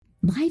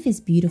Life is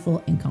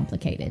beautiful and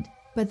complicated.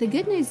 But the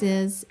good news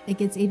is it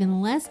gets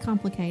even less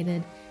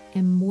complicated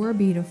and more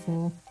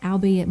beautiful,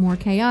 albeit more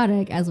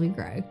chaotic as we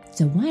grow.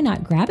 So why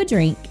not grab a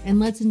drink? And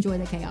let's enjoy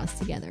the chaos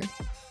together.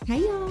 Hey,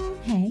 y'all.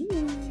 Hey.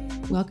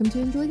 Welcome to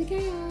Enjoy the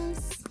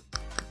Chaos.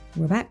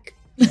 We're back.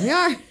 We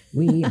are.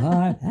 We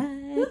are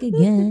back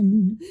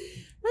again.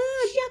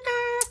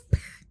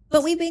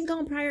 But we've been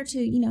gone prior to,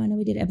 I know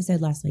we did an episode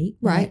last week.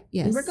 Right,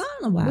 yes. We were gone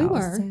a while.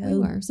 We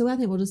were. So I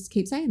think we'll just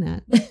keep saying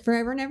that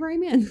forever and ever.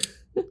 Amen.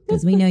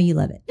 Because we know you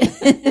love it.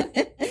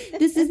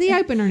 This is the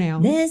opener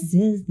now. This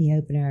is the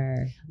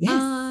opener.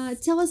 Yes.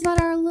 Tell us about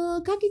our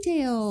little cocky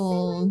tale.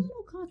 So my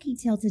little cocky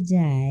tale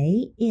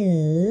today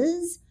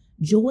is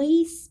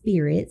Joy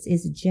Spirits.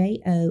 Is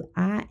Joia,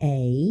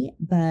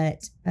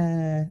 but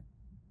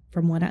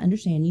from what I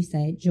understand, you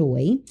say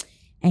joy.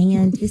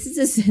 And this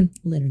is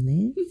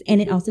literally,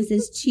 and it also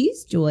says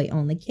choose joy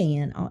on the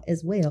can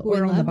as well,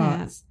 or on the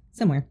box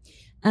somewhere.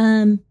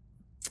 And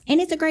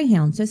it's a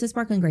greyhound, so it's a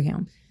sparkling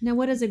greyhound. Now,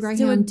 what is a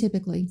greyhound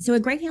typically? So a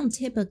greyhound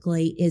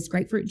typically is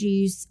grapefruit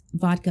juice,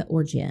 vodka,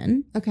 or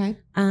gin. Okay.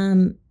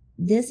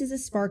 This is a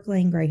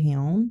sparkling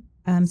greyhound,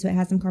 so it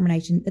has some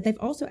carbonation, but they've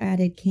also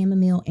added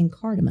chamomile and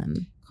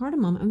cardamom.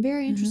 Cardamom. I'm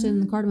very interested in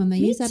the cardamom. They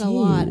use that a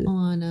lot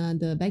on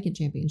the Bacon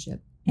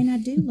Championship. And I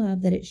do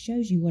love that it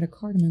shows you what a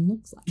cardamom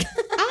looks like.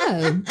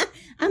 Oh.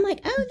 I'm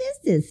like, oh, this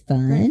is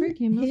fun. Grapefruit,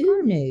 chamomile, Who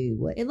cardamom.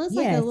 knew? It looks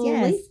like a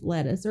little leaf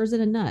lettuce, or is it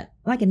a nut?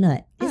 Like a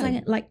nut. It's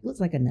Oh. looks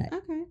like a nut.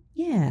 Okay.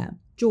 Yeah.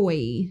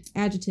 Joy.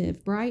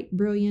 Adjective. Bright,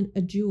 brilliant,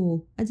 a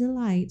jewel, a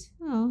delight.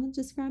 Oh, it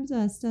describes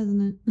us,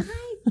 doesn't it?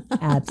 I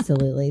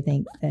absolutely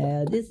think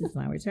so. This is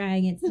why we're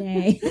trying it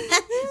today.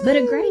 But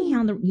a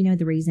greyhound,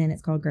 the reason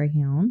it's called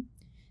greyhound.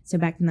 So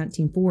back in the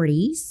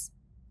 1940s,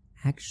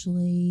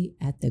 actually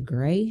at the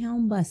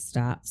Greyhound bus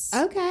stops,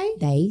 Okay.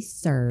 they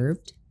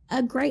served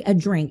a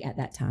drink at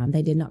that time.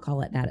 They did not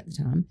call it that at the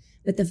time.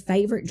 But the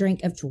favorite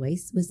drink of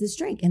choice was this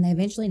drink. And they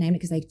eventually named it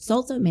because they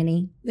sold so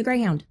many, the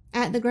Greyhound.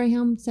 At the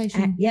Greyhound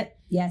station. Yep.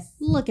 Yes.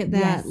 Look at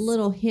that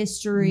little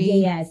history.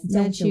 Yes.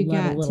 That you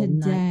got a little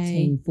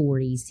today.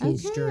 1940s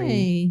history.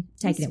 Okay.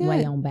 Taking That's it way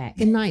good. on back.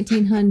 The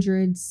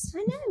 1900s.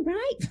 I know,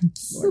 right?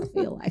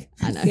 Lord,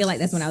 I know. feel like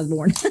that's when I was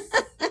born.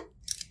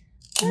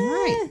 All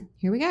right.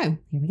 Here we go.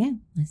 Here we go.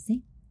 Let's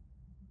see.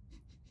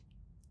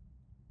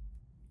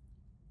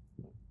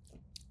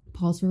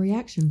 Pause for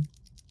reaction.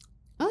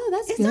 Oh,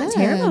 that's It's good. not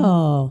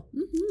terrible.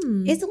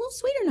 Mm-hmm. It's a little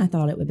sweeter than I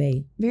thought it would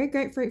be. Very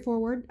grapefruit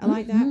forward. I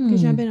like that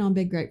because I've been on a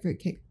big grapefruit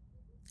kick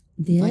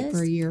like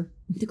for a year.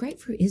 The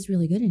grapefruit is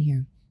really good in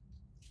here.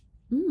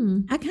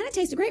 I kind of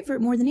taste the grapefruit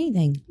more than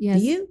anything.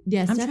 Yes. Do you?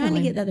 Yes, I'm definitely.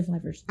 trying to get the other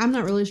flavors. I'm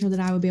not really sure that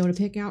I would be able to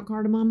pick out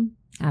cardamom.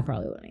 I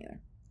probably wouldn't either.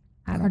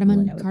 I don't Cardamom,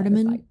 really know what that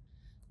is like.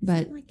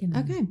 but I'm liking it.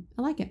 okay,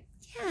 I like it.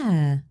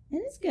 Yeah, it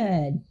is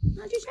good.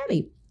 Not too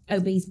shabby.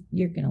 Obese,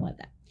 you're gonna love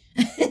that.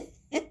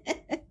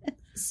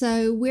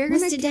 So we're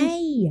What's gonna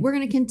today? we're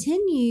gonna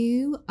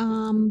continue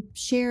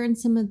sharing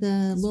some of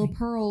the little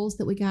pearls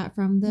that we got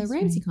from the That's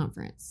Ramsey right.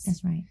 conference.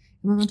 That's right.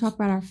 And we're gonna talk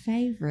about our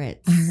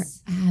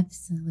favorites. Our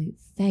absolute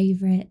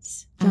favorite,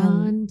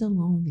 John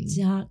Delony.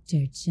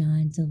 Dr.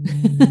 John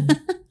Delony.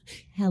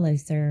 Hello,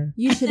 sir.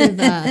 You should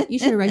have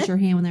raised your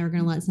hand when they were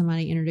gonna let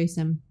somebody introduce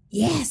him.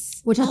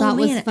 Yes. Which I thought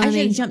was I funny.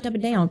 should have jumped up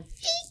and down.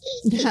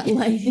 That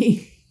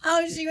lady.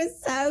 Oh, she was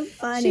so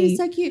funny. She was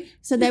so cute.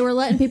 So they were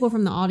letting people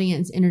from the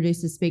audience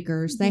introduce the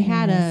speakers. They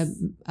had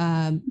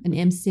an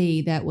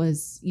MC that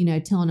was,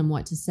 telling them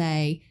what to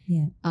say.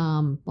 Yeah.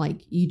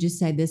 Like you just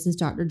say, this is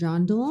Dr.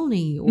 John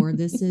Delony, or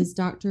this is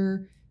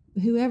Dr.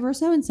 whoever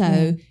so-and-so.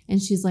 Yeah. And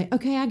she's like,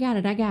 okay, I got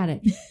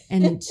it.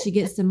 And she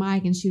gets the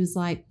mic and she was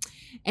like,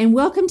 and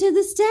welcome to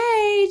the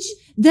stage,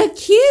 the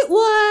cute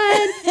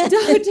one,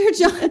 Dr.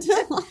 John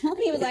Delony.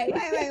 He was like,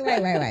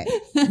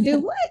 wait. Do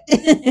what?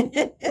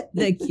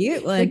 The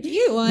cute one. The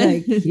cute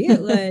one. The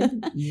cute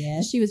one.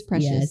 Yes. She was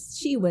precious. Yes,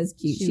 she was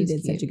cute. She was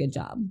did cute. such a good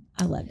job.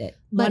 I loved it.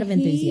 A But lot of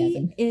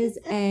enthusiasm. He is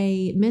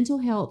a mental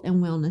health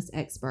and wellness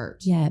expert.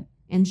 Yeah.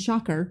 And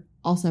shocker,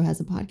 also has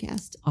a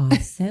podcast.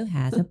 Also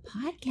has a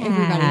podcast.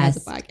 Everybody has a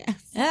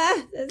podcast.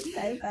 Ah, that's so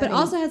funny. But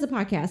also has a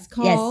podcast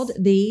called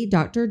The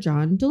Dr.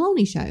 John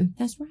Delony Show.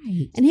 That's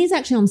right. And he's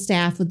actually on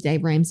staff with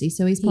Dave Ramsey.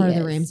 So he's part of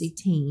the is. Ramsey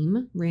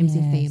team,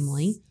 Ramsey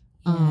family.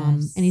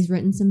 Yes. And he's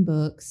written some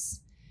books.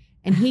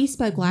 And he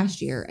spoke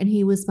last year. And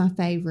he was my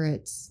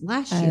favorite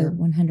last year.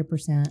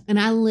 100%. And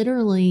I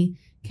literally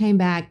came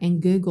back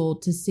and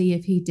Googled to see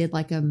if he did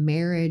like a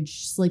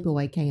marriage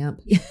sleepaway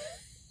camp.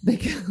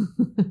 Because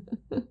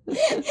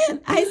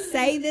I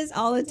say this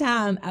all the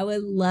time. I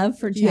would love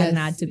for Chad and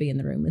I to be in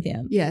the room with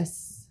him.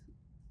 Yes.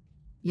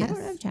 I don't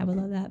know if Chad would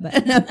love that, but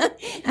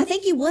I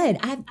think you would.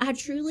 I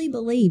truly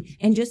believe.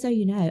 And just so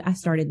you know, I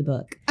started the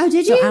book. Oh,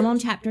 did So you? I'm on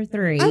chapter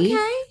 3.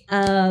 Okay.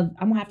 I'm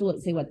gonna have to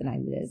look see what the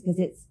name of it is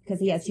because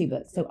he has 2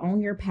 books. So Own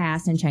Your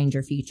Past and Change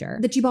Your Future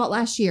That you bought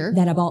last year.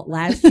 that I bought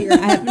last year.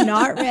 I have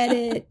not read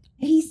it.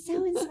 He's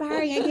so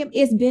inspiring.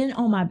 It's been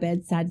on my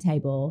bedside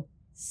table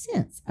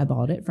since I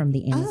bought it from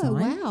the Amazon. Oh,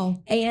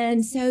 wow.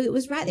 And so it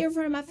was right there in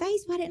front of my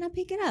face. Why didn't I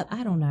pick it up?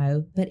 I don't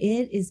know. But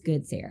it is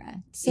good,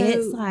 Sarah. So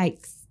it's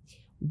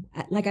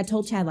like I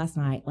told Chad last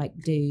night, like,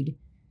 dude,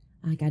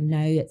 like, I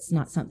know it's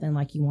not something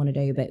like you want to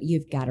do, but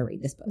you've got to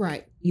read this book.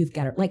 Right. You've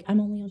got to, like, I'm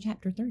only on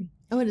chapter 3.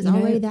 Oh, it is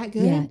already that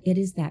good? Yeah, it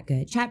is that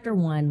good. Chapter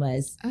 1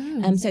 was,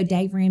 so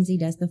Dave Ramsey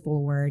does the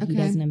foreword. Okay. He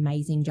does an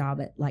amazing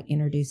job at, like,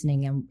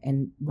 introducing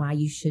and why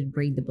you should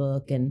read the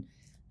book. And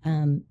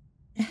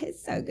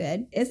it's so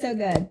good. It's so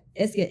good.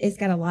 It's good. It's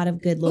got a lot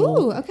of good little.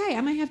 Ooh, okay. I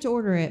might have to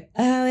order it.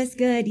 Oh, it's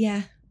good.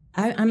 Yeah.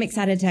 I'm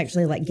excited to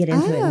actually, like, get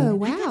into it. Oh, And I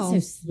wow. got so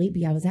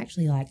sleepy. I was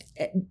actually like,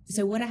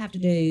 so what I have to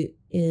do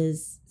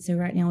is, so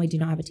right now we do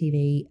not have a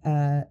TV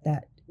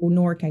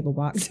nor a cable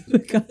box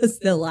because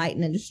the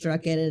lightning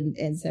struck it.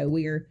 And so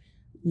we're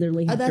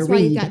literally have that's to why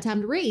read. you've got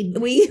time to read.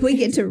 We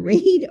get to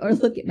read or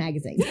look at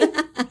magazines.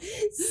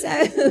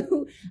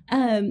 So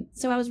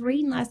I was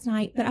reading last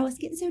night, but I was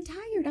getting so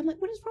tired. I'm like,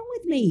 what is wrong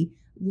with me?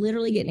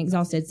 Literally getting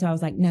exhausted. So I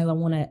was like, no, I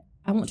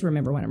want to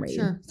remember what I'm reading.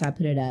 Sure. So I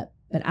put it up.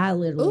 But I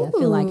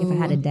feel like if I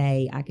had a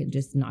day, I could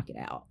just knock it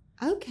out.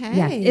 Okay.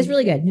 Yeah, it's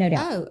really good, no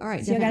doubt. Oh, all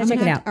right. So you got to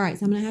check it out. All right,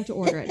 so I'm going to have to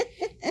order it.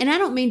 And I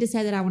don't mean to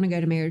say that I want to go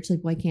to marriage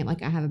sleepaway camp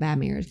like I have a bad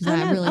marriage. Because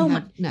I really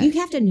have. No. You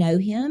have to know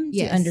him to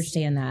Yes.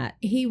 understand that.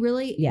 He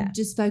really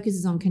just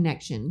focuses on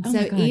connection. Oh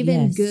so my God,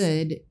 even yes.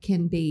 good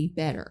can be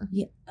better.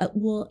 Yeah.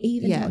 Well,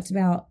 even Yes. talks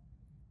about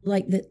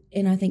like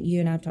and I think you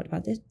and I have talked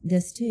about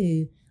this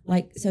too,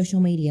 like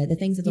social media, the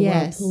things of the world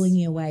Yes. pulling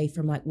you away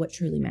from like what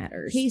truly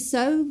matters. He's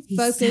so He's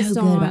focused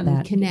so good about on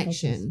that.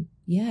 connection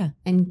Yeah.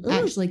 and Ooh.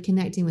 actually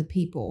connecting with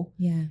people.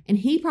 Yeah. And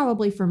he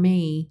probably for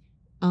me,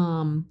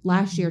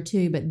 last year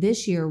too, but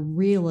this year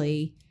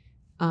really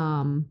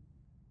had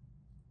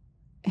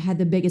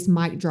the biggest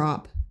mic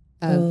drop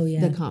of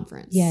the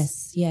conference.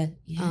 Yes. Yeah.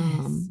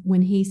 Yes.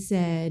 When he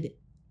said,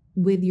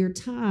 with your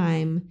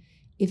time,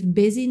 if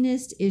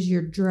busyness is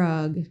your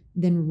drug,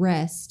 then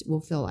rest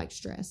will feel like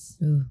stress.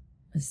 Ooh,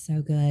 that's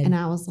so good. And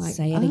I was like,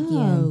 Say it oh,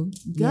 again.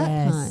 gut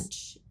Yes.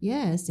 punch.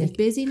 Yes. If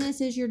busyness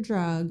is your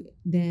drug,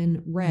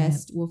 then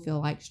rest will feel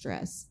like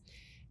stress.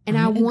 And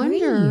I agree.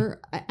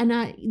 wonder, and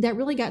that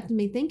really got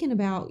me thinking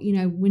about,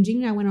 when Jean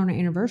and I went on our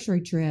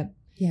anniversary trip,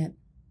 Yeah.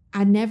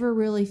 I never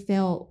really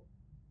felt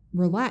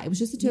relaxed. It was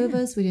just the two of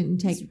us. We didn't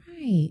take That's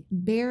right.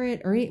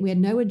 Barrett or we had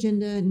no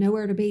agenda,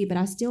 nowhere to be, but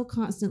I still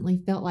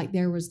constantly felt like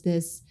there was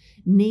this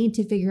need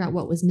to figure out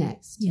what was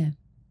next. Yeah.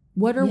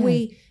 What are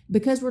we,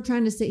 because we're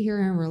trying to sit here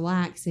and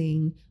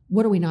relaxing,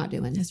 what are we not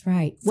doing? That's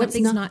right. What's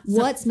not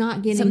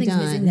getting something's done?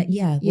 Missing that,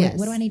 yeah. Yes.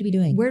 What do I need to be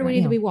doing? Where do we right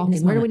need now to be in walking?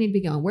 this Where do we moment? need to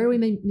be going? Where do we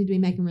need to be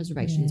making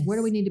reservations? Yes. Where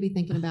do we need to be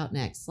thinking about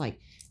next?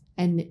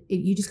 And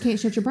you just can't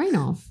shut your brain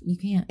off. You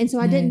can't. And so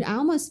I No. didn't, I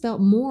almost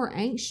felt more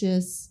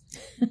anxious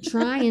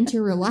trying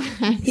to relax.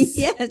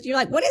 Yes. You're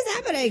like, what is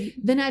happening?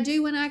 Than I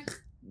do when I,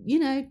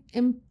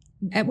 am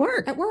At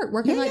work.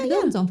 working like the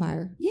building's on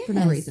fire for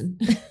no Yes. reason.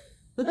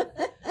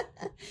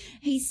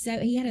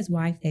 He had his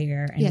wife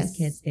there and his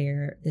kids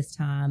there this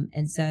time.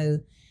 And so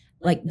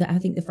I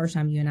think the first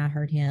time you and I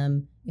heard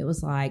him, it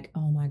was like,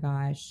 oh my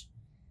gosh,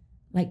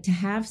 like to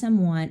have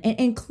someone,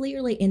 and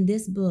clearly in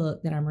this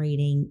book that I'm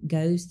reading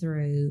goes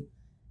through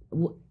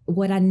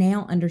what I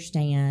now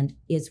understand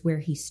is where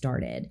he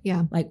started.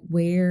 Yeah. Like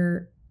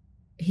where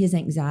his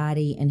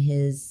anxiety and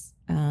his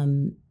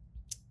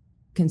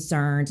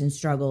concerns and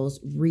struggles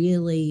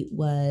really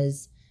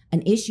was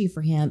an issue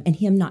for him, and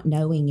him not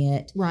knowing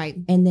it. Right.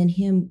 And then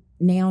him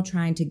now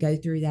trying to go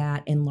through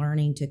that and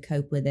learning to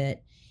cope with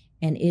it.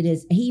 And he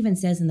even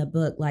says in the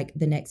book, like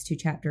the next 2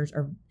 chapters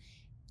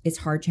it's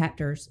hard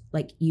chapters.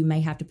 Like you may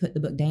have to put the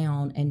book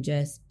down and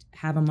just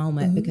have a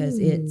moment because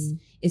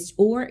it's,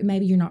 or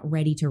maybe you're not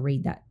ready to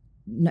read that.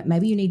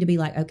 Maybe you need to be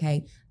like,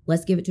 okay,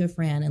 let's give it to a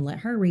friend and let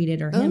her read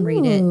it or him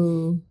read it.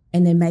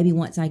 And then maybe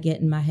once I get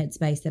in my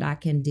headspace that I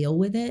can deal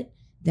with it,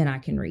 then I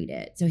can read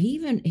it. So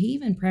he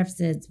even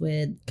prefaces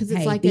with,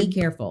 hey, be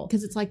careful.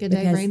 Because it's like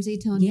Dave Ramsey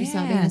telling you to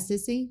stop being a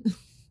sissy.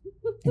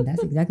 And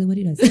that's exactly what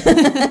he does.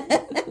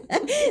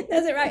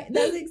 That's it, right?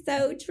 That's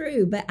so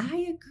true. But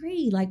I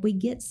agree. Like we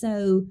get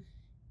so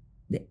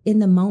in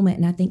the moment,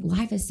 and I think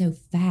life is so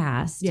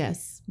fast.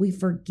 Yes. We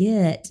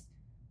forget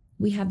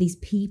we have these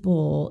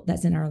people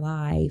that's in our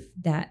life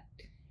that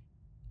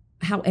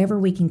however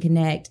we can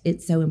connect,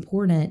 it's so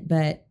important.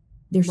 But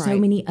there's so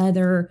many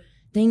other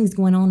things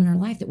going on in our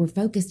life that we're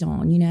focused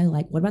on,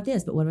 like, what about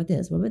this? But what about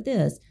this? What about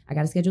this? I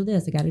got to schedule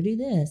this. I got to do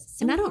this.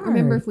 And I don't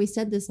remember if we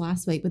said this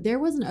last week, but there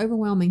was an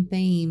overwhelming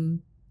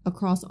theme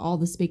across all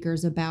the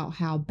speakers about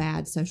how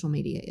bad social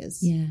media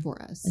is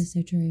for us. That's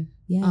so true.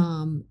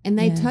 Yeah. And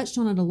they touched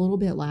on it a little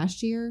bit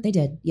last year. They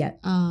did. Yeah.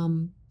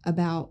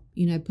 About,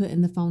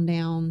 putting the phone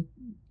down,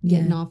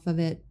 getting off of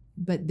it.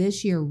 But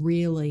this year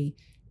really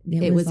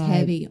it was like,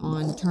 heavy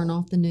on turn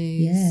off the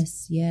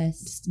news. Yes.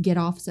 Just get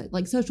off.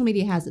 Like social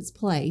media has its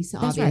place,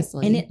 that's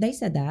obviously. Right. And they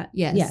said that.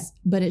 Yes. Yeah.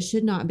 But it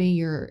should not be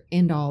your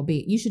end all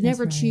be. You should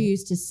never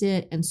choose to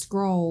sit and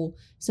scroll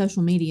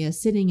social media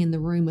sitting in the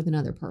room with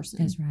another person.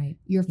 That's right.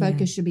 Your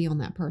focus should be on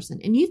that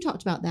person. And you've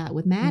talked about that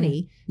with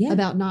Maddie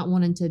about not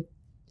wanting to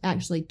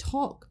actually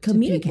talk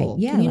Communicate. to people,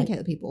 Yeah, communicate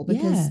with people,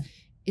 because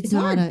it's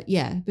not hard.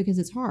 because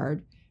it's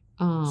hard.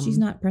 She's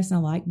not pressing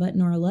a like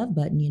button or a love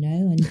button,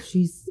 and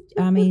she's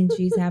having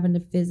to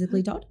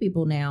physically talk to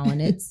people now,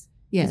 and it's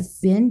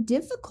been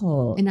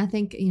difficult. And I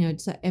think,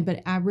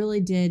 but I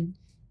really did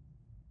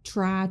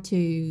try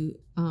to,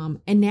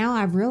 and now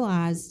I've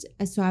realized,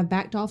 so I've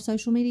backed off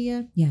social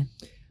media. Yeah.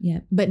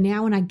 But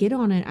now when I get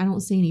on it, I don't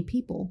see any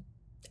people.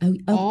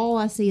 All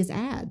I see is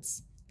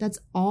ads. That's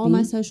all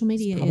my social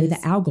media probably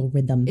the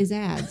algorithm is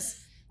ads.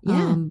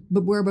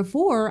 But where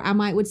before I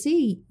would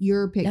see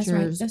your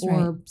pictures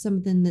or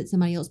something that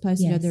somebody else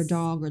posted of their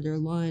dog or their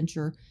lunch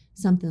or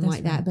something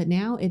like that. But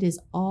now it is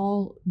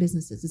all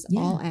businesses. It's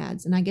all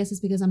ads. And I guess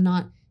it's because I'm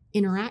not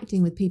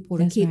interacting with people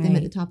to keep them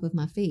at the top of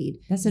my feed.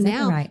 That's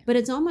exactly right. But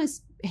it's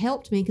almost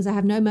helped me because I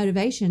have no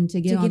motivation to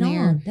get on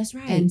there. That's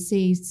right. And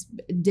see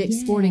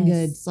Dick's Sporting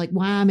Goods. Like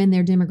why I'm in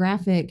their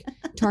demographic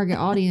target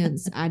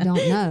audience, I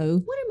don't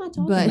know. What am I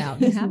talking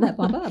about? How that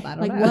pop up? I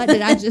don't know. What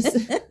did I just?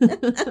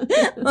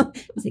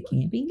 Is it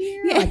camping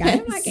gear? Yes. Like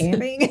I'm not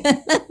camping.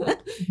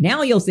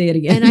 Now you'll see it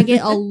again. And I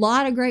get a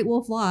lot of Great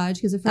Wolf Lodge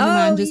because a friend of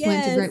mine just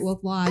went to Great Wolf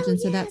Lodge, and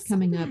so that's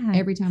coming up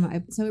every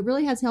time. So it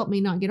really has helped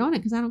me not get on it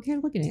because I don't care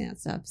to look at any of that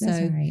stuff. That's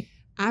so right.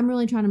 I'm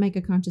really trying to make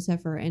a conscious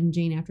effort. And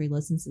Gene, after he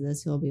listens to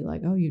this, he'll be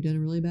like, "Oh, you've done a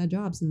really bad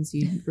job since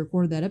you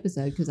recorded that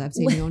episode because I've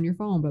seen you on your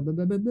phone." Blah blah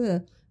blah blah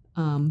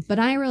blah. But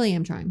I really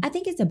am trying. I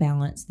think it's a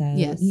balance, though.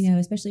 Yes.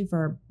 Especially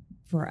for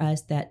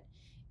us that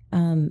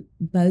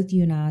both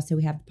you and I. So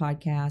we have the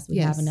podcast, we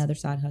have another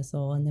side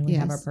hustle, and then we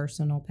have our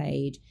personal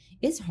page.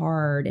 It's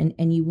hard,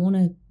 and you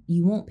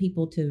want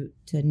people to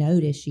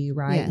notice you,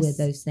 right? With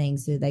those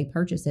things, so they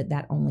purchase it.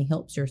 That only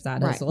helps your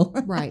side hustle,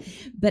 right?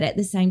 But at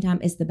the same time,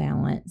 it's the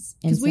balance,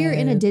 because we are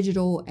in a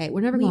digital.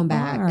 We're never going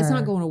back. It's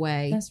not going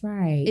away. That's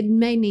right. It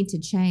may need to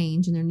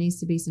change, and there needs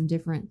to be some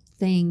different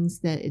things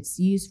that it's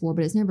used for,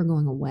 but it's never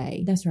going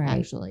away. That's right.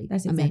 Actually,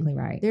 that's exactly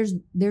right. There's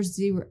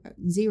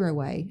zero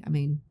way. I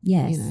mean,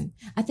 yes.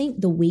 I think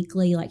the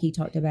weekly, like you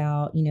talked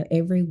about,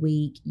 every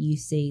week you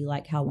see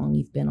like how long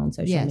you've been on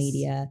social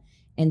media.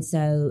 And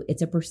so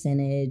it's a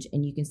percentage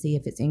and you can see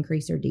if it's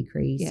increased or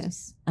decreased.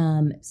 Yes.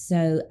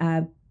 So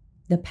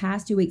the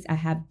past 2 weeks I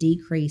have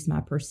decreased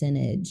my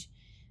percentage,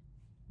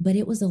 but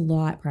it was a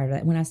lot prior to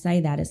that. When I say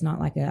that, it's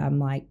not like I'm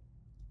like,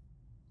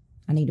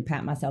 I need to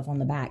pat myself on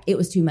the back. It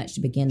was too much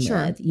to begin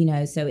with,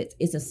 so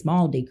it's a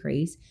small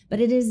decrease, but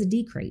it is a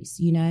decrease,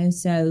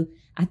 So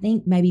I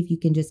think maybe if you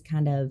can just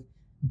kind of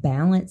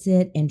balance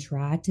it and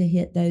try to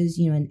hit those,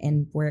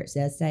 and where it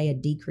says, say, a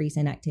decrease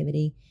in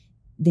activity,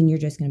 then you're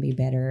just going to be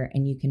better,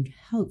 and you can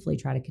hopefully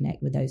try to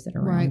connect with those that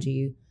are around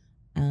you,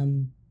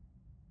 and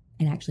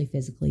actually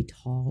physically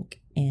talk.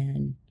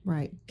 And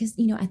because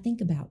I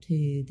think about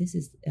too, this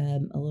is a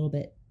little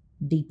bit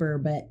deeper,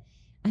 but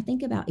I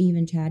think about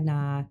even Chad and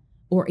I,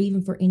 or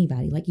even for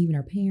anybody, like even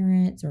our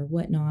parents or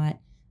whatnot,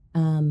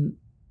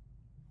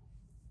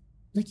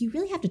 like you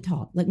really have to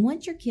talk. Like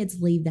once your kids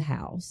leave the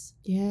house,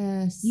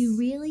 you're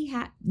really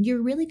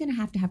going to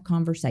have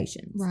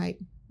conversations. Right.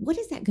 What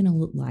is that going to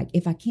look like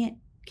if I can't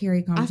carry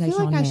a conversation? I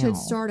feel like I now? should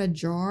start a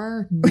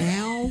jar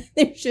now.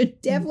 There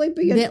should definitely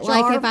be a jar.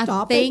 Like if of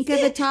I think of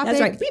a topic,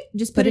 that's right.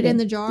 Just put it in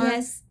the jar.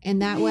 Yes.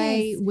 And that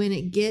way, when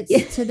it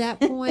gets to that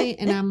point,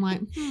 and I'm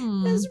like,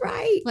 that's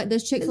right. Like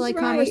those Chick-fil-A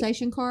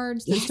conversation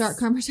cards that start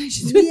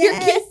conversations with your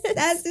kids.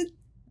 That's it.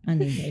 I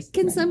need those.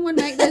 Can someone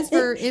make those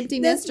for empty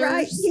nesters?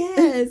 Right.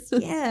 Yes.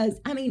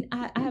 I mean,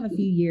 I have a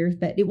few years,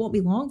 but it won't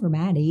be long for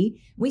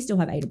Maddie. We still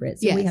have Ada Britt,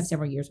 so we have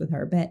several years with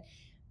her. But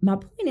my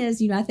point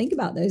is, I think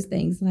about those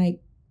things like,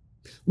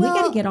 we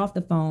got to get off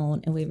the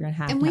phone, and we're going to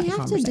have. And we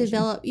have to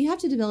develop. You have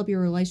to develop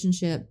your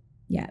relationship.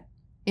 Yeah.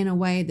 In a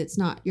way that's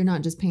not. You're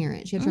not just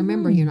parents. You have to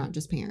remember you're not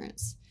just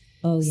parents.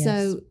 Oh yes.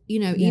 So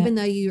even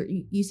though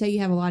you say you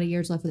have a lot of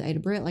years left with Ada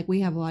Britt, like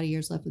we have a lot of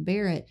years left with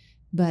Barrett,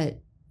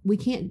 but we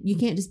can't. You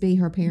can't just be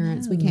her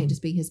parents. No. We can't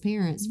just be his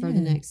parents for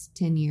the next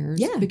 10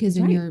 years. Yeah. Because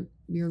then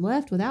you're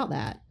left without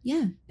that.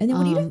 Yeah. And then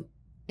what do you do?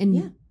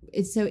 And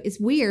it's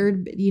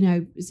weird.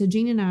 So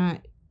Gene and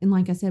I. And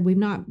like I said, we've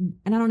not,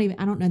 and I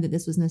don't know that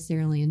this was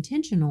necessarily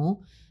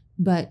intentional,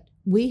 but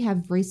we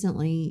have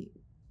recently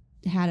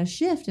had a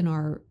shift in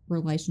our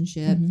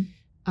relationship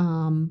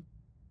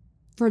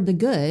for the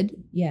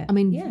good. Yeah. I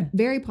mean,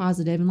 very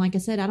positive. And like I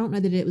said, I don't know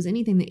that it was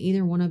anything that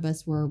either one of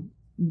us were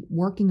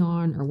working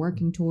on or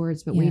working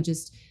towards, but we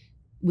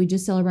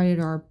just celebrated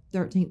our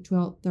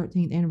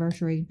 13th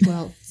anniversary,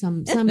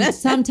 12th,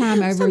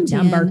 sometime over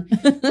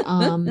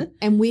 10.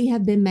 And we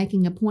have been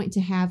making a point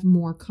to have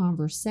more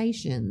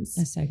conversations.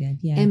 That's so good.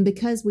 Yeah. And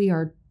because we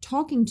are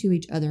talking to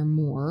each other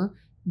more,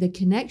 the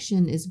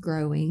connection is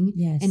growing.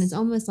 Yes. And it's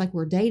almost like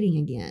we're dating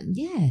again.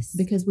 Yes.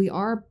 Because we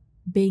are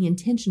being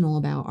intentional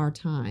about our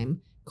time,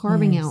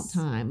 carving out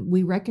time.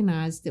 We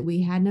recognize that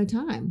we had no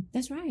time.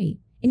 That's right.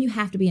 And you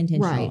have to be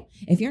intentional. Right.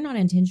 If you're not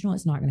intentional,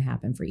 it's not going to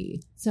happen for you.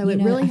 So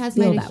it really has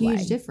made a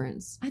huge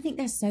difference. I think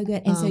that's so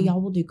good. And so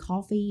y'all will do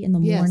coffee in the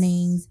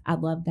mornings. I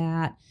love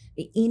that.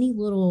 Any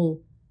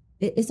little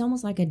it's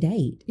almost like a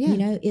date. Yeah. You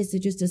know, it's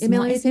just a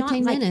small, only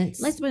 15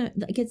 minutes.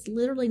 Like it's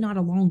literally not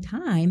a long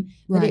time,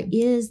 but it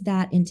is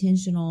that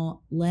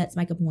intentional, let's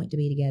make a point to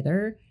be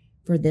together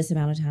for this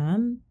amount of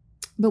time.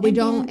 But we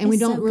don't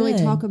really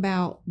talk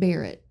about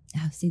Barrett.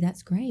 Oh, see,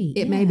 that's great.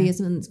 It may be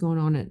something that's going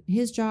on at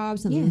his job,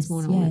 something that's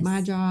going on at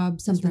my job,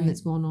 something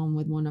that's going on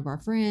with one of our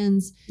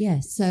friends.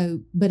 Yes. So,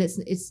 but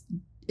it's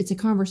a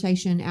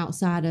conversation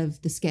outside of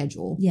the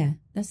schedule. Yeah,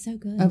 that's so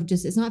good.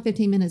 It's not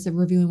 15 minutes of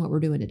reviewing what we're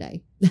doing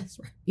today. That's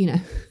right. You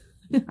know,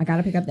 I got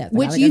to pick up that.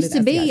 Which used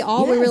to be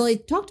all we really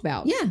talked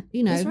about. Yeah.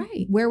 You know, that's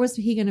right. Where was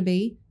he going to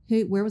be?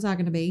 Where was I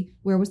going to be?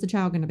 Where was the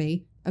child going to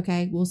be?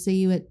 Okay, we'll see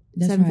you at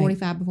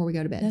 7:45 before we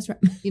go to bed. That's right.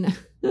 You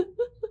know,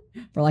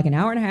 for like an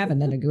hour and a half,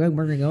 and then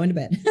we're going to go into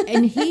bed.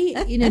 And he,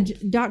 you know,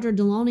 Dr.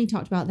 Delony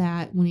talked about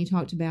that when he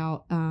talked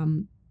about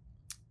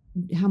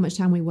how much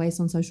time we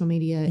waste on social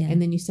media, and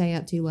then you stay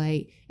up too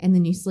late, and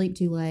then you sleep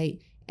too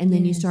late, and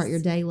then you start your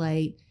day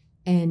late,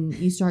 and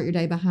you start your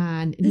day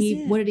behind.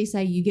 And what did he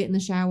say? You get in the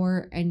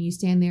shower and you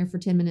stand there for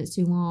 10 minutes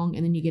too long,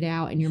 and then you get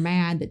out and you're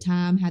mad that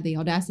time had the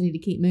audacity to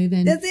keep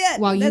moving. That's it.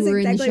 While you were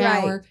exactly in the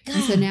shower. Right.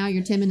 And so now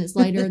you're 10 minutes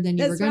later than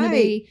you were going to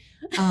be.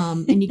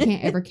 And you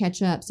can't ever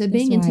catch up. So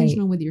being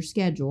intentional with your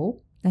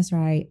schedule. That's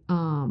right.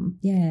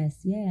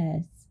 Yes.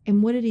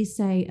 And what did he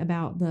say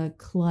about the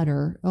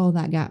clutter? Oh,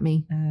 that got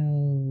me.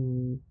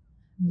 Oh,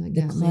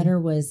 the clutter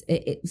was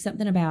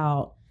something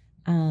about,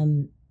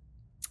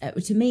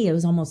 to me,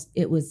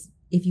 it was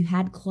if you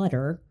had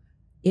clutter,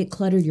 it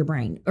cluttered your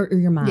brain or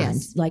your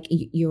mind, like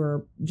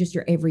your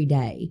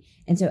everyday.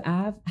 And so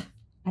I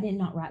did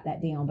not write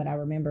that down, but I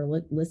remember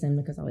listen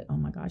because I was, oh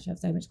my gosh, I have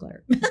so much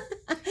clutter.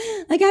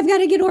 Like I've got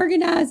to get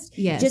organized.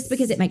 Yes. Just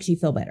because it makes you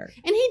feel better.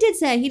 And he did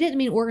say he didn't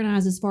mean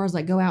organized as far as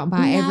like go out and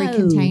buy every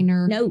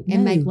container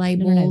and make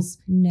labels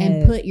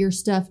and put your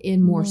stuff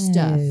in more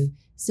stuff.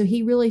 So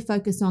he really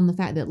focused on the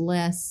fact that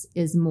less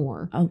is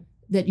more. Oh,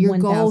 that your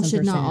 1,000%. Goal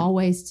should not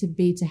always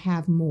be to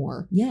have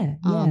more. Yeah.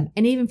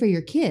 And even for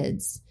your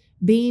kids,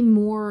 being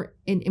more,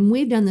 and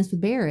we've done this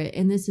with Barrett,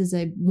 and this is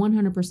a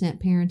 100%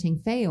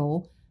 parenting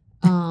fail.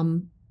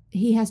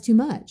 He has too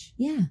much.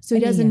 Yeah. So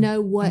he doesn't know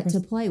what to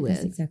play with.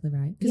 That's exactly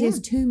right. Because he has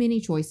too many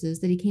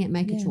choices that he can't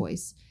make a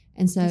choice.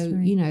 And so,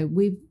 you know,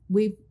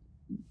 we've,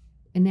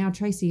 and now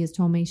Tracy has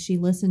told me she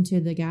listened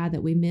to the guy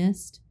that we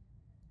missed.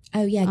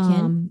 Oh yeah,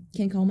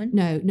 Ken Coleman.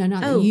 No,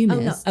 not that you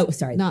missed. Oh,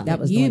 sorry, not that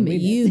was you.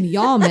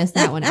 Y'all missed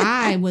that one.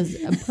 I was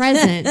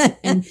present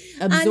and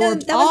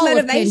absorbed all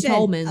of Ken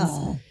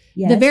Coleman's.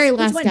 The very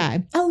last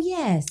guy. Oh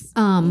yes.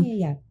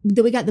 Yeah.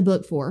 That we got the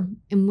book for,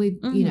 and we,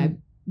 you know,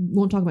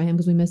 won't talk about him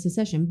because we missed the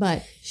session.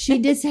 But she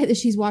did say that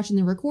she's watching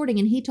the recording,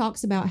 and he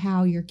talks about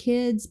how your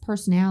kids'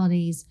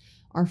 personalities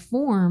are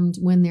formed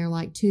when they're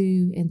like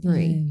 2 and 3.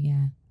 Oh,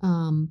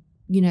 yeah.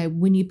 You know,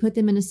 when you put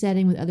them in a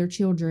setting with other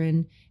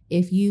children,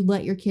 if you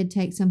let your kid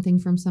take something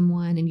from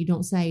someone and you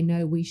don't say,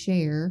 no, we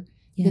share,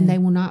 then they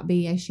will not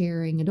be a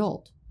sharing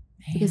adult.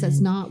 Man. Because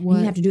that's not what... And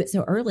you have to do it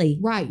so early.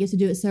 Right. You have to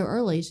do it so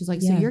early. She's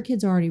like, so your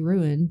kid's already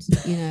ruined,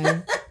 you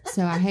know,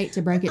 so I hate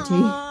to break it to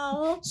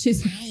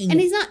you. And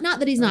he's not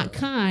that he's not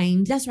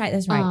kind. That's right.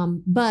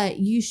 But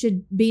you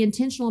should be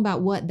intentional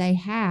about what they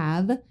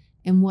have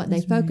and what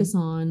they focus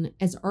on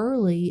as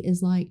early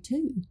as like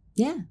 2.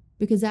 Yeah.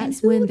 Because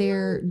that's when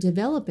they're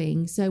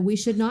developing. So we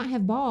should not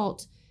have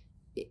bought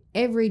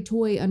every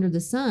toy under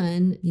the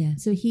sun. Yeah.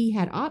 So he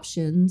had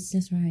options.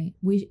 That's right.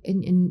 We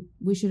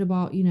should have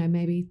bought, you know,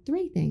 maybe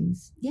 3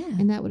 things. Yeah.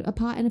 And that would a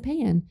pot and a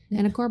pan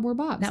and a cardboard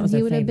box. That was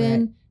he would have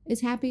been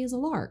as happy as a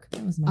lark.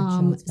 That was my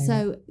child's favorite.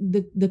 So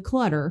the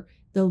clutter,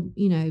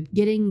 you know,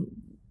 getting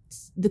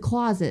the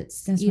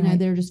closets,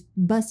 they're just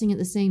busting at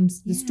the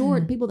seams. The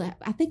storage people that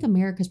I think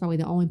America's probably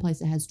the only place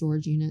that has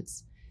storage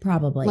units.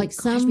 Probably. Like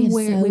somewhere,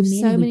 we have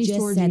so many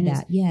storage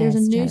units. Yes, there's a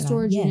new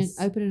storage unit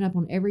opening up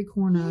on every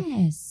corner.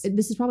 Yes.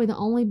 This is probably the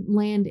only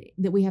land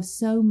that we have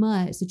so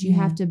much that you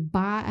have to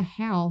buy a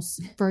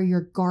house for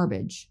your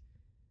garbage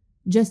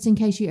just in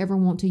case you ever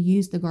want to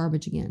use the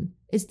garbage again.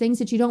 It's things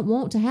that you don't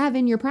want to have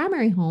in your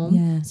primary home.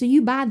 Yeah. So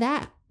you buy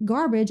that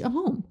garbage a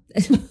home.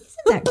 Isn't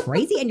that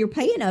crazy? And you're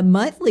paying a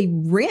monthly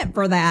rent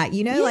for that,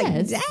 you know,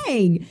 like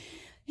dang.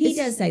 He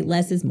does say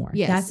less is more.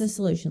 Yes. That's the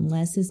solution.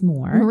 Less is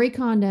more. Marie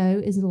Kondo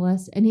is the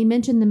less. And he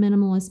mentioned the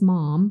minimalist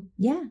mom.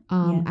 Yeah.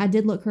 I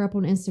did look her up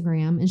on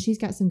Instagram, and she's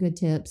got some good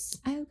tips.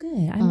 Oh,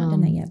 good. I haven't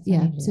done that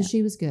yet. So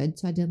she was good.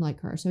 So I did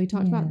like her. So he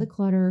talked about the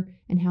clutter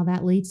and how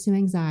that leads to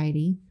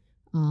anxiety.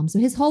 So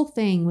his whole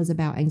thing was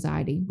about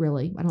anxiety,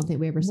 really. I don't think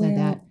we ever said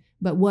that.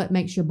 But what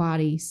makes your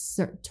body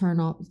send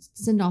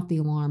off the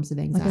alarms of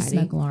anxiety. Like a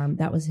smoke alarm.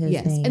 That was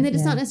his thing. And that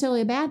it's not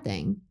necessarily a bad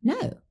thing.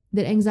 No.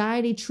 That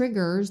anxiety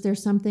triggers,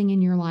 there's something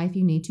in your life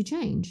you need to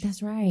change.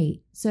 That's right.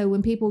 So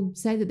when people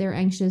say that they're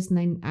anxious,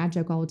 and I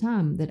joke all the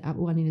time that I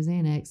need a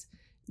Xanax,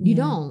 you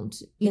don't.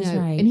 You know,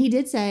 right. And he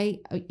did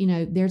say, you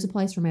know, there's a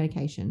place for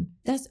medication.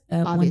 That's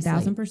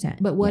 1,000%.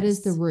 But what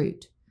is the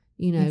root?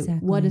 You know,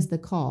 what is the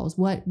cause?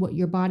 What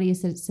your body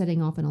is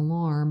setting off an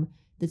alarm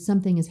that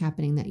something is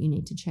happening that you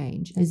need to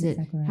change? Is it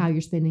how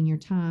you're spending your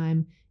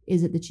time?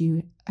 is it that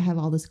you have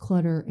all this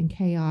clutter and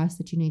chaos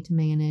that you need to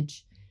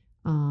manage?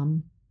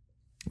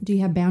 Do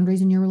you have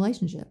boundaries in your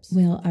relationships?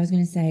 Well, I was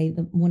going to say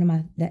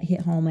that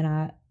hit home,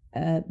 and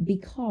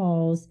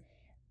because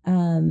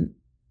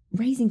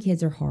raising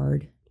kids are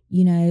hard,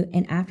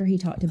 and after he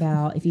talked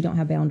about if you don't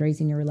have boundaries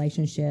in your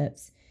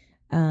relationships,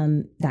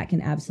 that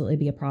can absolutely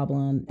be a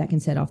problem. That can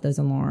set off those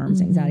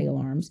alarms, anxiety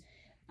alarms.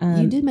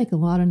 You did make a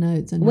lot of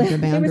notes on the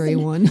boundary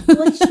one.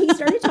 Well, he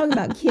started talking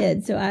about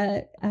kids, so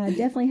I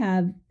definitely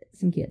have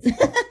some kids.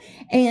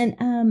 And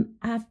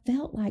I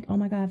felt like, oh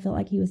my God, I felt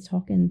like he was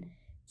talking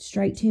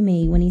straight to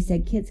me when he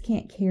said kids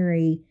can't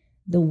carry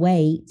the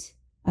weight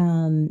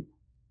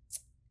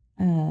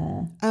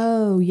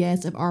oh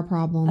yes, of our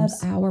problems.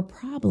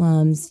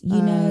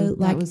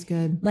 That was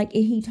good. Like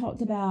he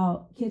talked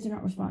about kids are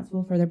not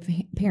responsible for their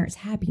parents'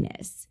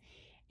 happiness.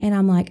 And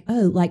I'm like,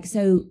 oh, like,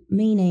 so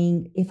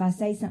meaning if I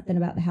say something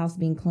about the house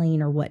being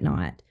clean or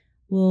whatnot,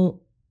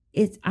 well,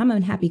 I'm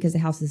unhappy because the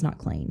house is not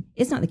clean.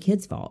 It's not the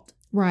kid's fault.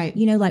 Right.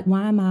 Like,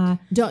 why am I?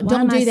 Don't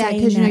do that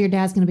because your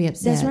dad's going to be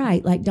upset. That's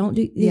right. Like, don't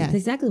do. Yeah. That's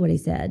exactly what he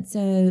said.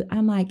 So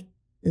I'm like,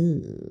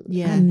 ugh.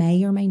 Yeah. I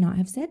may or may not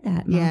have said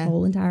that my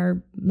whole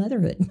entire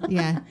motherhood.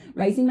 Yeah.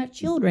 Raising my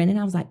children. And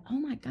I was like, oh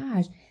my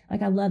gosh.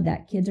 Like, I love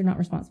that. Kids are not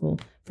responsible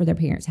for their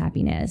parents'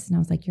 happiness. And I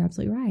was like, you're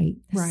absolutely right.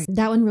 Right.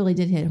 That one really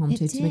did hit home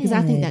too, because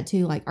I think that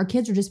too, like, our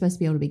kids are just supposed to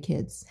be able to be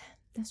kids.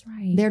 That's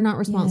right. They're not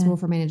responsible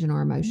for managing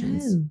our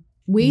emotions. No.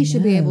 We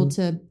should be able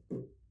to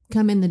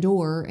come in the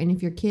door, and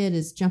if your kid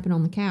is jumping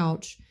on the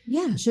couch,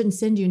 shouldn't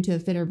send you into a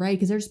fit or rage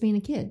because they're just being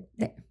a kid.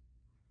 They're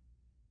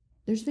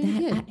just being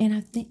a kid. And I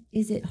think,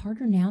 is it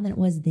harder now than it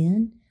was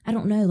then? I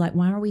don't know. Like,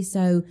 why are we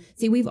so...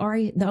 See,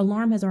 the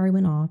alarm has already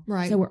went off.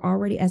 Right. So we're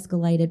already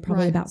escalated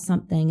probably about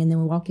something, and then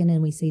we walk in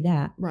and we see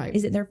that. Right.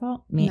 Is it their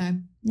fault?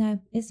 No,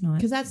 it's not.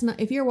 Because that's not...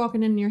 If you're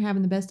walking in and you're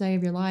having the best day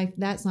of your life,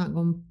 that's not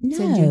going to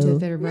send you to a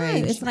fit of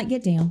rage. No, it's like,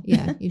 get down.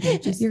 Yeah. You do.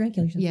 Just, you're going to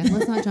kill yourself. Yeah,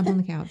 let's not jump on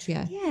the couch.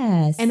 Yeah.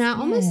 Yes. And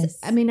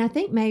I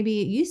think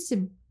maybe it used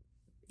to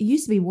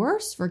be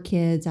worse for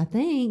kids, I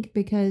think,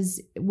 because,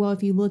 well,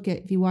 if you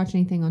watch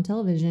anything on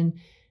television,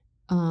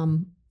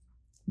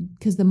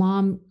 because the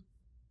mom...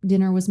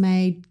 dinner was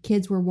made,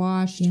 kids were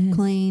washed,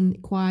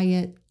 clean,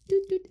 quiet.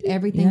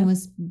 Everything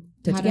was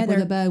tied up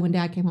with a bow when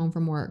Dad came home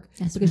from work.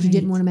 That's because you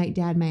didn't want to make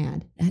Dad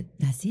mad.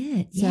 That's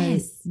it. So,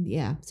 yes.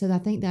 Yeah. So I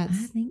think that. I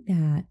think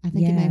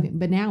it may be,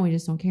 but now we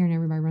just don't care, and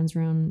everybody runs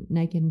around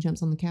naked and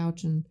jumps on the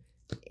couch and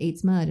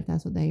eats mud if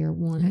that's what they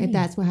want. Right. If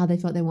that's how they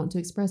felt they want to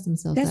express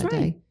themselves that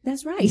day.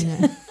 That's right.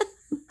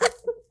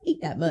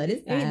 Eat that mud.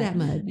 Eat that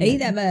mud. Eat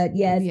that mud.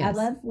 Yes. I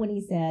love when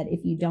he said,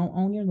 if you don't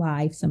own your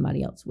life,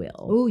 somebody else will.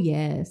 Oh,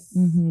 yes.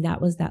 Mm-hmm.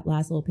 That was that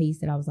last little piece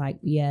that I was like,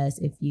 yes,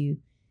 if you,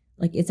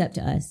 like, it's up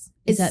to us.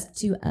 It's up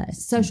to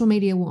us. Social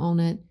media will own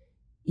it.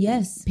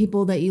 Yes.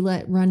 People that you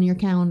let run your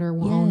calendar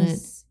will own it.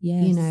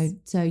 Yes.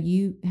 So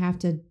you have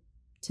to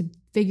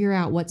figure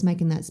out what's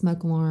making that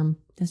smoke alarm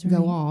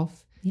go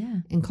off. Yeah.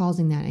 And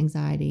causing that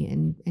anxiety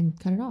and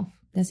cut it off.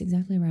 That's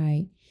exactly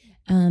right.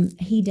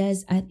 He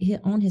does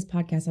on his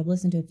podcast. I've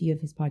listened to a few of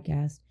his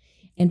podcasts,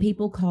 and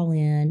people call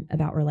in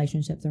about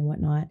relationships or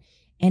whatnot.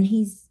 And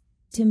he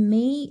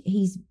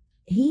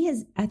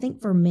has, I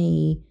think for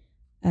me,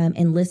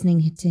 and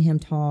listening to him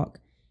talk,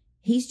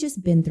 he's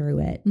just been through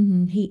it.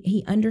 Mm-hmm.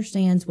 He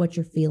understands what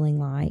you're feeling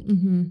like,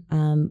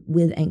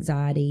 with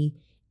anxiety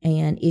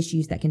and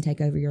issues that can take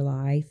over your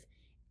life.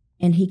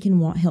 And he can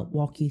help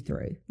walk you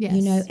through,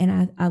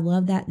 and I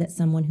love that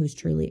someone who's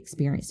truly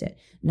experienced it,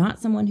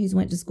 not someone who's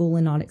went to school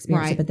and not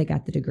experienced it, but they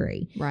got the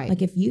degree. Right.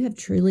 Like, if you have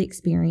truly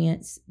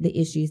experienced the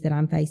issues that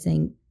I'm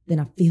facing, then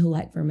I feel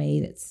like for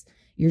me,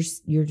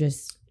 you're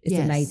just, it's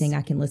amazing.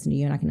 I can listen to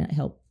you and I can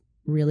help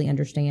really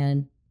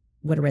understand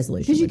what a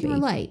resolution would be. Because you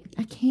can relate.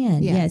 I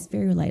can. Yeah. It's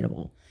very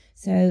relatable.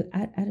 So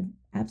I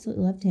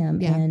absolutely loved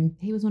him. Yeah. And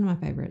he was one of my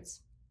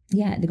favorites.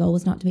 Yeah, the goal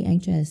was not to be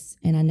anxious.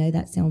 And I know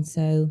that sounds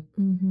so,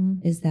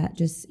 is that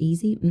just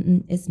easy?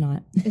 It's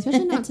not.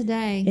 Especially not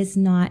today. It's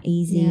not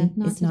easy. Yeah,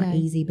 it's not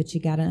easy, but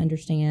you got to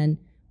understand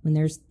when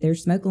there's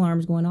smoke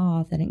alarms going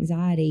off, that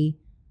anxiety,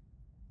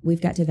 we've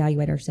got to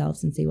evaluate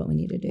ourselves and see what we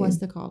need to do. What's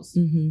the cause?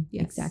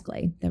 Yes.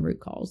 Exactly. The root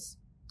cause.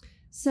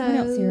 So, what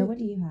else, Sarah? What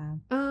do you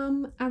have?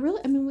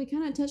 We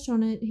kind of touched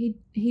on it.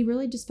 He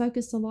really just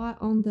focused a lot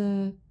on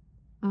the,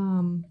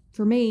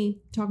 for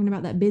me, talking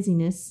about that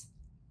busyness.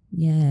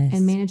 Yes.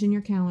 And managing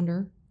your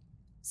calendar.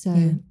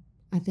 So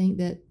I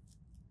think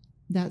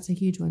that's a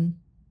huge one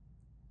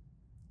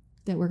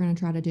that we're going to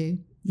try to do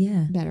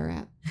better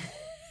at.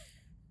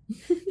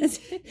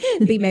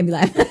 Beat made me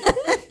laugh. So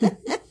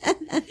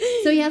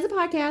he has a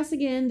podcast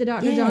again, the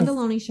Dr. John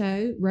Delony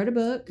Show, wrote a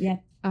book. Yeah.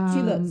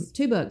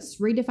 2 books.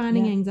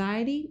 Redefining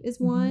Anxiety is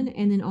one,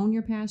 and then Own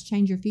Your Past,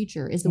 Change Your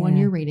Future is the one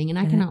you're reading. And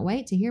I cannot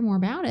wait to hear more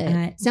about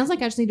it. Sounds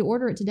like I just need to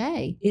order it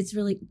today. It's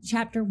really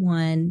chapter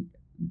 1.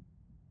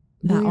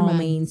 By all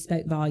means,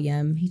 spoke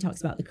volume. He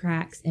talks about the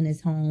cracks in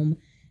his home,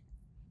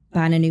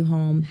 buying a new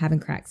home,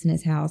 having cracks in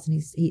his house,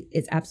 and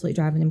it's absolutely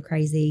driving him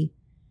crazy.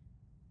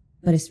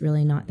 But it's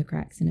really not the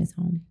cracks in his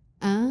home.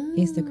 Oh.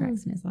 It's the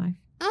cracks in his life.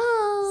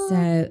 Oh.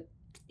 So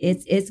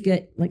it's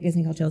good. Like gives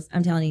me cold chills.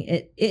 I'm telling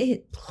you,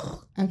 it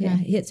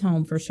hits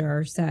home for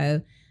sure.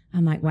 So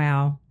I'm like,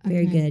 wow,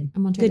 very good.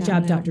 Good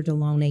job, Dr.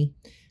 Delony.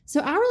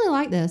 So I really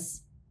like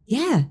this.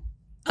 Yeah.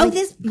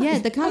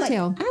 The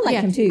cocktail. I like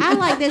him too. I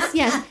like this.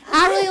 Yes,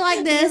 I really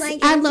like this.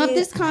 I love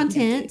this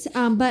content.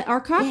 But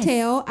our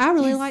cocktail, I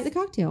really like the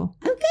cocktail.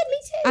 Oh, good, me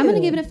too. I'm going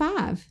to give it a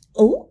 5.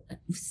 Oh,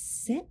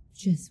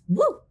 just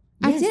woo.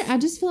 Yes. I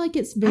just feel like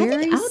it's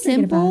very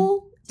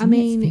simple. I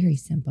mean, it's very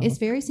simple. It's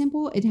very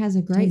simple. It has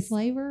a great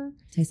flavor.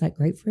 Tastes like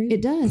grapefruit.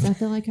 It does. I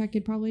feel like I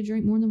could probably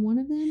drink more than one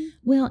of them.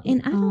 Well,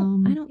 and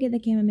I don't get the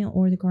chamomile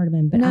or the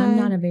cardamom, but I'm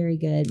not a very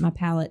good. My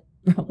palate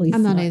probably.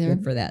 I'm not either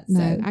good for that. So.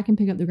 No, I can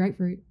pick up the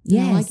grapefruit.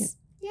 Yes, I like it.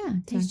 Yeah,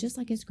 it tastes just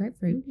like it's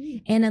grapefruit,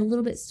 and a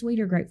little bit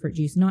sweeter grapefruit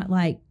juice, not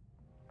like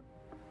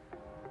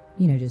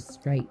just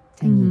straight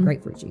tangy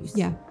grapefruit juice.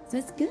 Yeah, so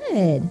it's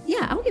good.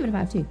 Yeah, I'll give it a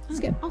 5 too. It's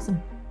good.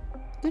 Awesome.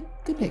 Good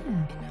pick.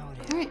 Yeah.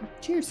 All right.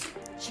 Cheers.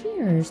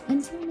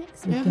 Until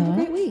next week, y'all. Have a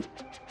great week.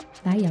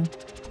 Bye, y'all.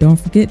 Don't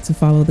forget to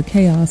follow The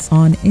Chaos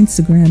on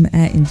Instagram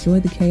at Enjoy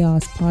the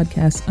Chaos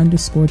Podcast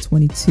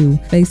 _22.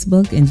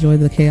 Facebook, Enjoy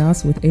the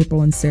Chaos with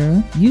April and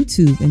Sarah.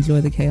 YouTube, Enjoy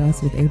the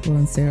Chaos with April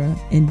and Sarah.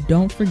 And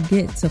don't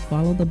forget to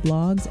follow the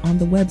blogs on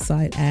the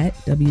website at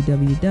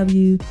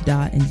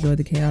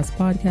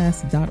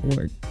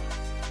www.enjoythechaospodcast.org.